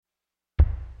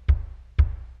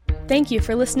Thank you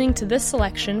for listening to this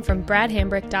selection from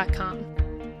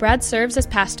bradhambrick.com. Brad serves as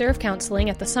pastor of counseling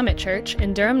at the Summit Church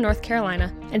in Durham, North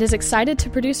Carolina, and is excited to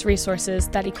produce resources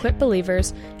that equip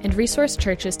believers and resource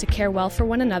churches to care well for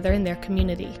one another in their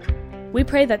community. We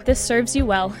pray that this serves you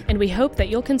well, and we hope that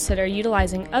you'll consider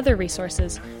utilizing other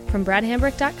resources from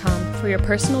bradhambrick.com for your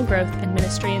personal growth and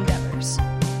ministry endeavors.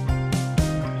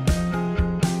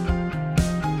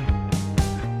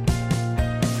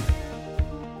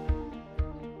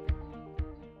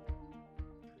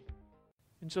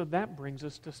 And so that brings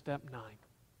us to step 9.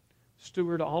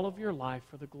 Steward all of your life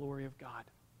for the glory of God.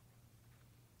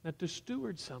 Now, to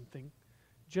steward something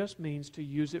just means to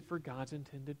use it for God's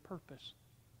intended purpose.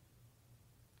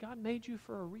 God made you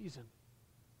for a reason.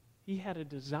 He had a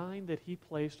design that He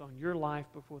placed on your life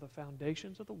before the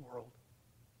foundations of the world,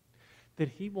 that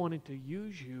He wanted to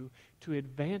use you to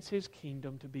advance His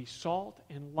kingdom, to be salt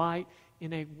and light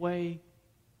in a way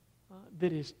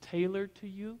that is tailored to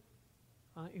you.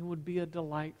 It would be a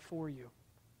delight for you.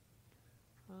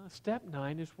 Step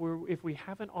 9 is where, if we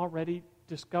haven't already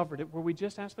discovered it, where we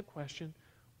just ask the question,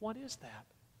 what is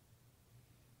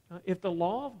that? If the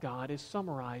law of God is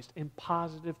summarized in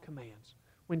positive commands,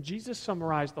 when Jesus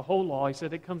summarized the whole law, He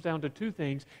said it comes down to 2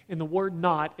 things, and the word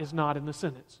not is not in the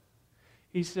sentence.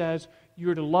 He says,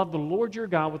 you're to love the Lord your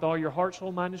God with all your heart,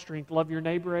 soul, mind, and strength. Love your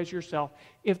neighbor as yourself.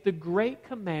 If the great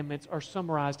commandments are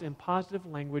summarized in positive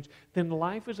language, then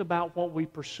life is about what we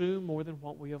pursue more than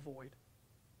what we avoid.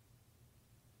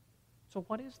 So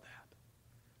what is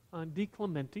that? D.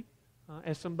 Clementi,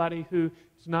 as somebody who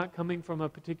is not coming from a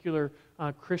particular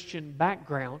Christian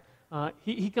background,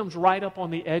 he comes right up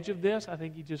on the edge of this. I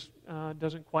think he just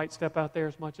doesn't quite step out there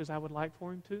as much as I would like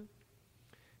for him to.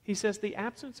 He says the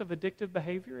absence of addictive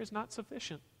behavior is not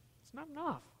sufficient. It's not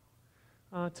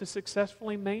enough to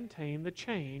successfully maintain the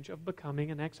change of becoming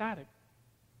an ex-addict.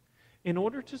 In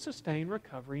order to sustain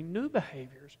recovery, new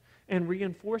behaviors and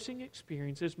reinforcing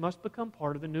experiences must become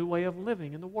part of the new way of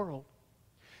living in the world.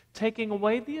 Taking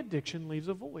away the addiction leaves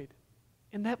a void,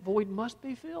 and that void must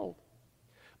be filled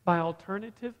by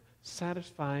alternative,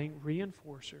 satisfying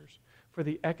reinforcers for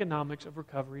the economics of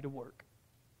recovery to work.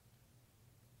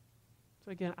 So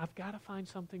again, I've got to find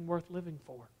something worth living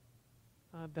for.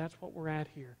 That's what we're at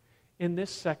here. In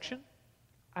this section,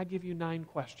 I give you 9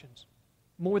 questions.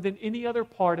 More than any other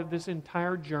part of this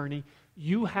entire journey,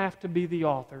 you have to be the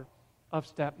author of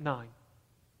step 9.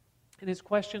 And it's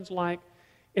questions like,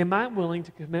 am I willing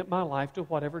to commit my life to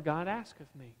whatever God asks of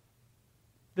me?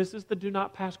 This is the do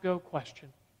not pass go question.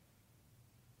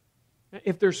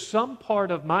 If there's some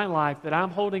part of my life that I'm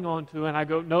holding on to and I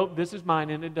go, nope, this is mine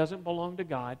and it doesn't belong to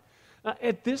God,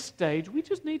 at this stage, we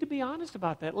just need to be honest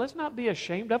about that. Let's not be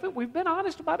ashamed of it. We've been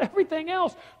honest about everything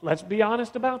else. Let's be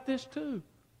honest about this too.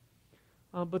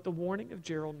 But the warning of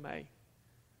Gerald May.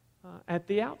 At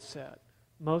the outset,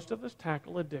 most of us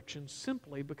tackle addiction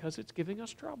simply because it's giving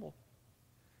us trouble.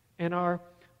 And our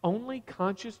only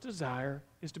conscious desire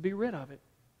is to be rid of it.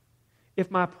 If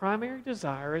my primary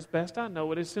desire, as best I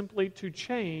know it, is simply to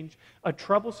change a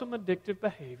troublesome addictive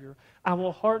behavior, I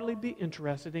will hardly be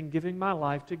interested in giving my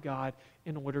life to God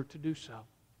in order to do so.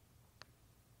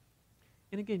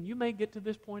 And again, you may get to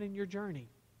this point in your journey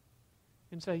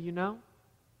and say, you know,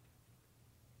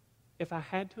 if I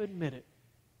had to admit it,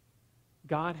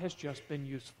 God has just been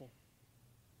useful.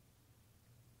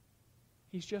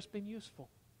 He's just been useful.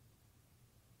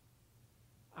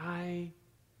 I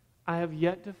have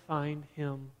yet to find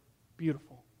Him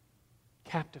beautiful,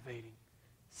 captivating,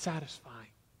 satisfying.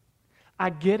 I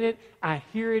get it. I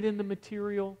hear it in the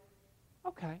material.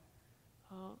 Okay,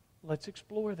 let's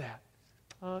explore that.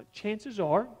 Chances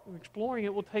are, exploring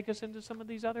it will take us into some of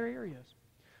these other areas.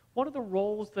 What are the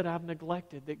roles that I've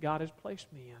neglected that God has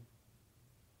placed me in?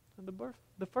 And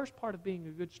the first part of being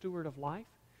a good steward of life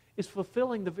is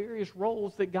fulfilling the various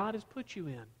roles that God has put you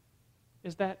in.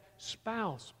 Is that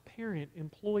spouse, parent,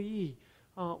 employee?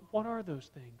 What are those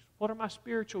things? What are my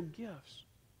spiritual gifts?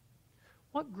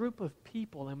 What group of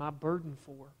people am I burdened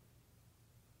for?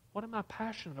 What am I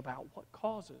passionate about? What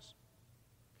causes?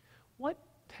 What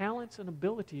talents and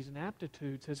abilities and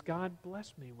aptitudes has God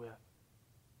blessed me with?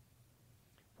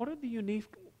 What are the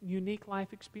unique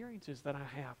life experiences that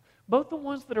I have? Both the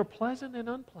ones that are pleasant and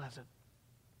unpleasant.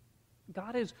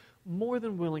 God is more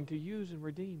than willing to use and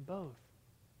redeem both.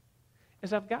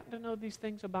 As I've gotten to know these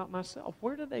things about myself,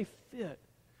 where do they fit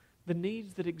the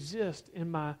needs that exist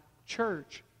in my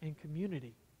church and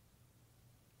community?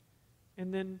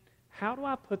 And then, how do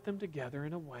I put them together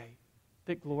in a way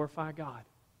that glorify God?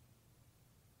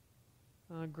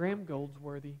 Graham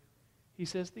Goldsworthy, he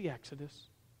says the Exodus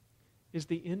is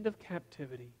the end of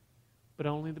captivity, but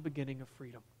only the beginning of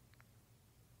freedom.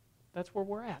 That's where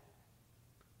we're at.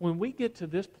 When we get to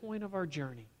this point of our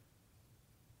journey,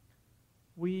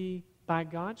 we, by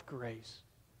God's grace,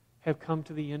 have come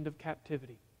to the end of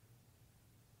captivity.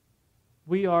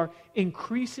 We are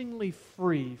increasingly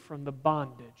free from the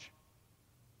bondage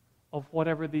of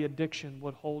whatever the addiction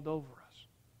would hold over us.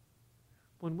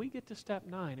 When we get to step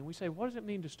 9 and we say, what does it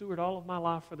mean to steward all of my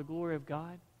life for the glory of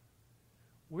God?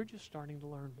 We're just starting to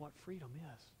learn what freedom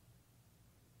is.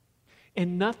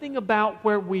 And nothing about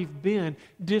where we've been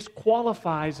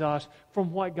disqualifies us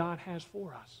from what God has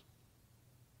for us.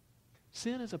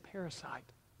 Sin is a parasite.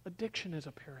 Addiction is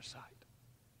a parasite.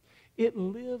 It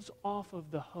lives off of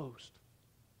the host.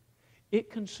 It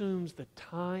consumes the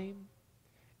time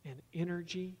and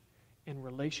energy and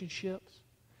relationships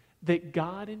that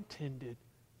God intended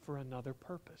for another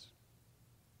purpose.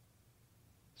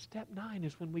 Step 9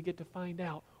 is when we get to find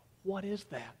out, what is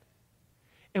that?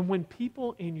 And when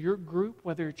people in your group,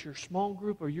 whether it's your small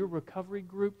group or your recovery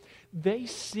group, they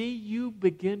see you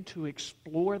begin to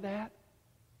explore that,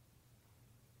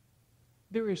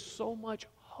 there is so much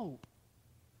hope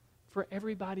for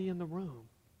everybody in the room.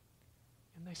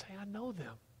 And they say, I know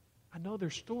them. I know their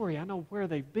story. I know where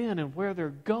they've been and where they're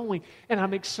going. And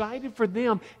I'm excited for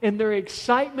them. And their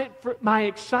excitement, my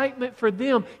excitement for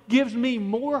them gives me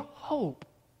more hope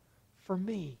for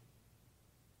me.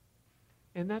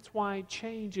 And that's why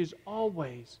change is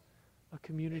always a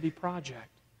community project.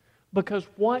 Because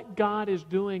what God is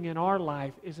doing in our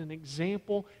life is an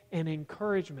example and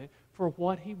encouragement for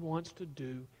what He wants to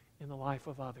do in the life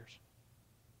of others.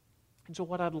 And so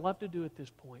what I'd love to do at this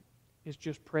point is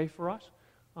just pray for us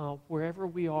wherever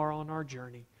we are on our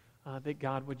journey, that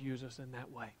God would use us in that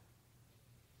way.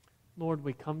 Lord,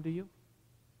 we come to You,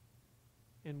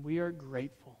 and we are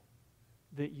grateful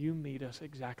that You meet us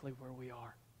exactly where we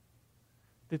are.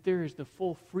 That there is the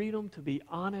full freedom to be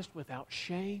honest without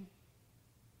shame,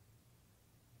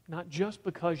 not just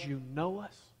because You know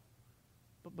us,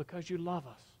 but because You love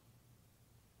us.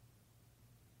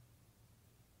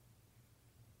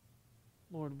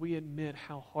 Lord, we admit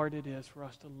how hard it is for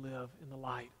us to live in the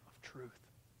light of truth.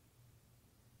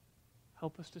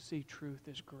 Help us to see truth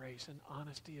as grace and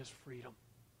honesty as freedom.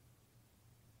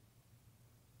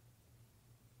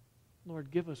 Lord,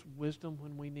 give us wisdom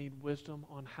when we need wisdom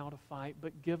on how to fight,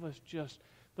 but give us just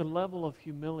the level of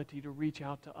humility to reach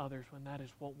out to others when that is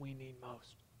what we need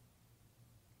most.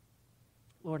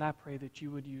 Lord, I pray that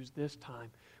You would use this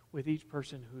time with each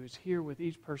person who is here, with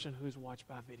each person who is watched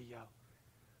by video,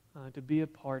 to be a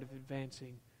part of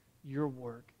advancing Your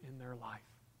work in their life.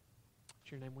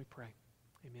 In Your name we pray.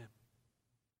 Amen.